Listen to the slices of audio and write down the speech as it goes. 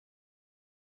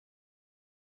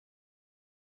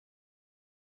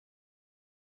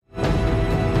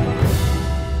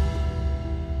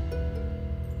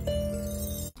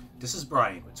This is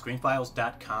Brian with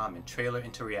ScreenFiles.com and Trailer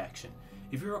into Reaction.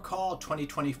 If you recall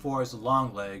 2024's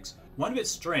Longlegs, one of its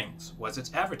strengths was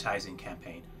its advertising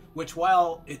campaign, which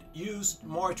while it used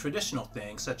more traditional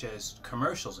things such as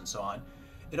commercials and so on,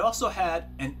 it also had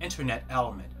an internet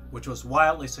element, which was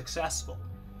wildly successful.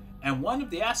 And one of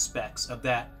the aspects of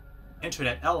that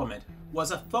internet element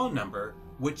was a phone number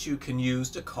which you can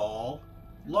use to call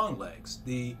Longlegs,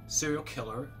 the serial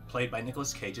killer played by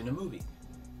Nicolas Cage in the movie.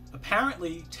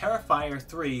 Apparently, Terrifier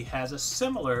 3 has a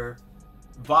similar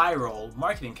viral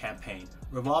marketing campaign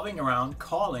revolving around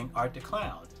calling Art the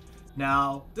Clown.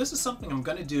 Now, this is something I'm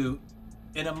going to do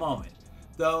in a moment,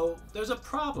 though there's a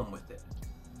problem with it.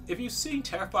 If you've seen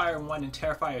Terrifier 1 and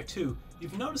Terrifier 2,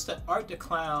 you've noticed that Art the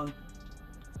Clown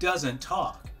doesn't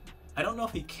talk. I don't know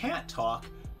if he can't talk,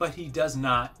 but he does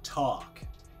not talk.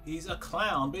 He's a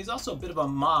clown, but he's also a bit of a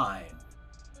mime.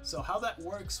 So how that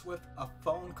works with a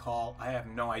phone call, I have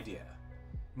no idea.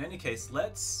 In any case,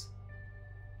 let's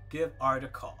give Art a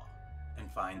call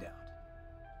and find out.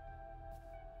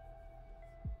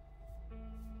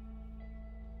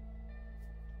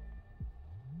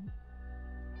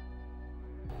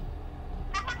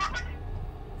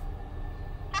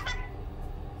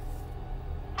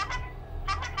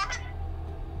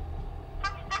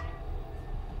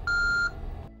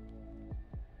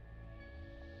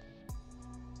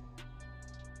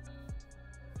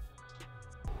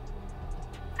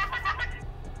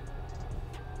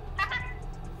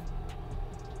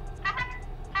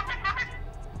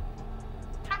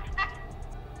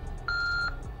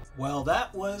 Well,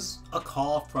 that was a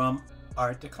call from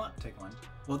Art the Clown. Take one.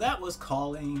 Well, that was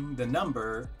calling the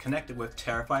number connected with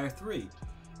Terrifier 3.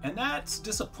 And that's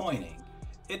disappointing.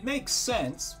 It makes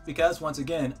sense because, once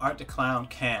again, Art the Clown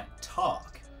can't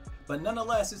talk. But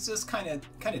nonetheless, it's just kind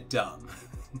of dumb.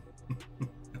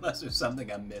 Unless there's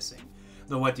something I'm missing.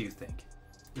 Though, what do you think?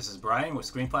 This is Brian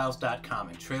with ScreenFiles.com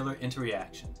and Trailer into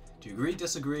Reaction. Do you agree,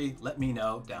 disagree? Let me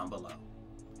know down below.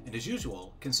 And as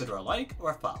usual, consider a like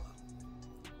or a follow.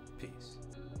 Peace.